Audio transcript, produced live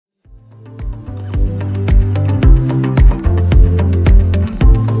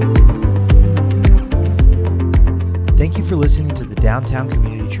Downtown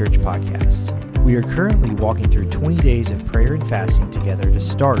Community Church podcast. We are currently walking through 20 days of prayer and fasting together to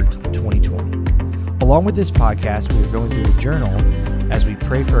start 2020. Along with this podcast, we are going through a journal as we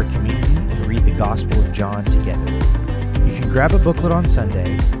pray for our community and read the Gospel of John together. You can grab a booklet on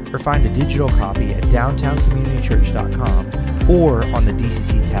Sunday or find a digital copy at downtowncommunitychurch.com or on the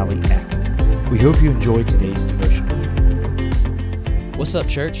DCC Tally app. We hope you enjoyed today's devotional. What's up,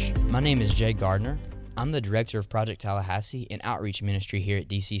 church? My name is Jay Gardner. I'm the director of Project Tallahassee and Outreach Ministry here at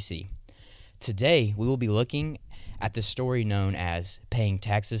DCC. Today, we will be looking at the story known as Paying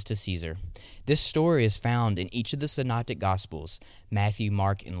Taxes to Caesar. This story is found in each of the Synoptic Gospels, Matthew,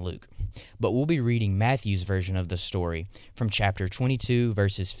 Mark, and Luke. But we'll be reading Matthew's version of the story from chapter 22,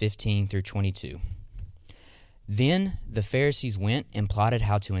 verses 15 through 22. Then the Pharisees went and plotted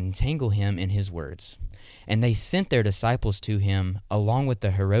how to entangle him in his words. And they sent their disciples to him along with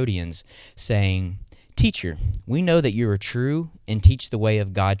the Herodians, saying, "Teacher, we know that you are true and teach the way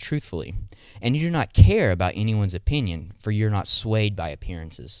of God truthfully, and you do not care about anyone's opinion, for you are not swayed by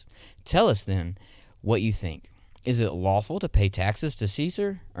appearances. Tell us then what you think. Is it lawful to pay taxes to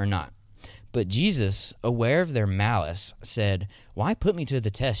Caesar or not?" But Jesus, aware of their malice, said, "Why put me to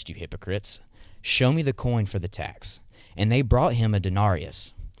the test, you hypocrites? Show me the coin for the tax." And they brought him a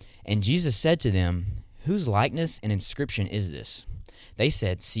denarius. And Jesus said to them, "Whose likeness and inscription is this?" They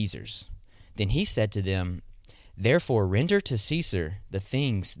said, "Caesar's." Then he said to them, "Therefore render to Caesar the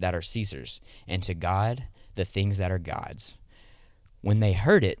things that are Caesar's, and to God the things that are God's." When they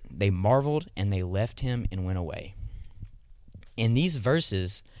heard it, they marveled, and they left him and went away. In these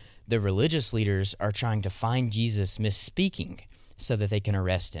verses, the religious leaders are trying to find Jesus misspeaking so that they can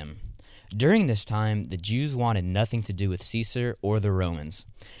arrest him. During this time, the Jews wanted nothing to do with Caesar or the Romans.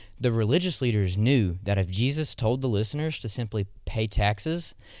 The religious leaders knew that if Jesus told the listeners to simply pay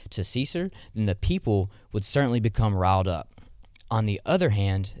taxes to Caesar, then the people would certainly become riled up. On the other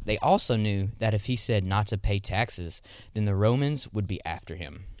hand, they also knew that if he said not to pay taxes, then the Romans would be after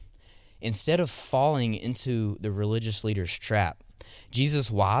him. Instead of falling into the religious leaders' trap,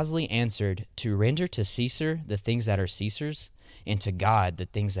 Jesus wisely answered to render to Caesar the things that are Caesar's, and to God the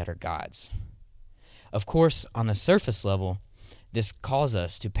things that are God's. Of course, on the surface level, this calls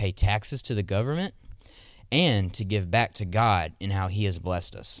us to pay taxes to the government and to give back to God in how he has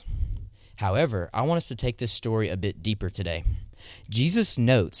blessed us. However, I want us to take this story a bit deeper today. Jesus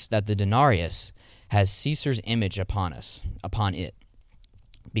notes that the denarius has Caesar's image upon it.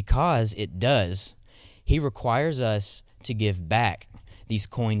 Because it does, he requires us to give back these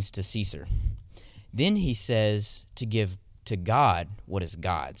coins to Caesar. Then he says to give to God what is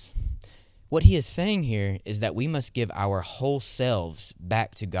God's. What he is saying here is that we must give our whole selves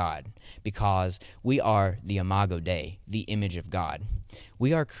back to God because we are the imago Dei, the image of God.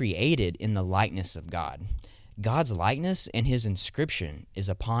 We are created in the likeness of God. God's likeness and his inscription is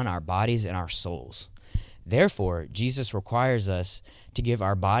upon our bodies and our souls. Therefore, Jesus requires us to give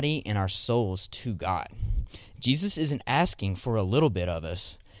our body and our souls to God. Jesus isn't asking for a little bit of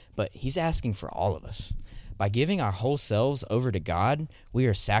us, but he's asking for all of us. By giving our whole selves over to God, we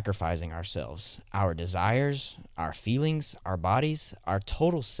are sacrificing ourselves, our desires, our feelings, our bodies, our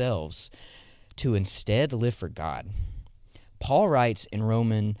total selves, to instead live for God. Paul writes in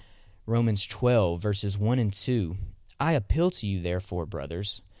Romans 12, verses 1 and 2, "I appeal to you, therefore,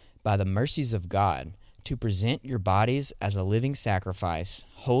 brothers, by the mercies of God, to present your bodies as a living sacrifice,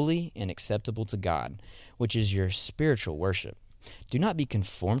 holy and acceptable to God, which is your spiritual worship. Do not be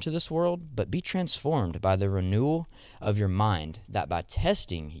conformed to this world, but be transformed by the renewal of your mind, that by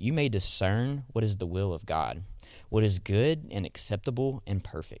testing you may discern what is the will of God, what is good and acceptable and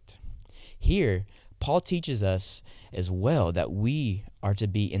perfect." Here, Paul teaches us as well that we are to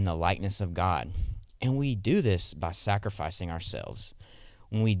be in the likeness of God, and we do this by sacrificing ourselves.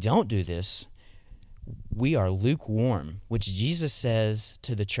 When we don't do this, we are lukewarm, which Jesus says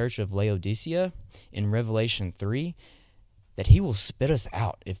to the church of Laodicea in Revelation 3, that he will spit us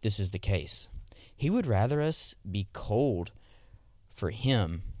out if this is the case. He would rather us be cold for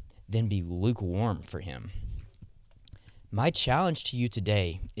him than be lukewarm for him. My challenge to you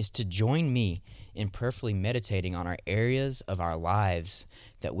today is to join me in prayerfully meditating on our areas of our lives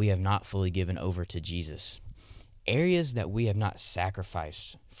that we have not fully given over to Jesus, areas that we have not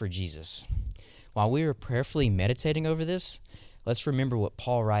sacrificed for Jesus. While we are prayerfully meditating over this, let's remember what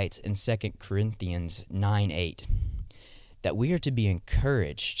Paul writes in 2 Corinthians 9:8. That we are to be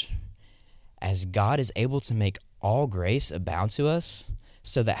encouraged as God is able to make all grace abound to us,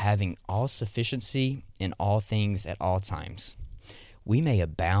 so that having all sufficiency in all things at all times, we may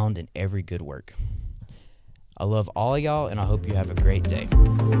abound in every good work. I love all of y'all, and I hope you have a great day.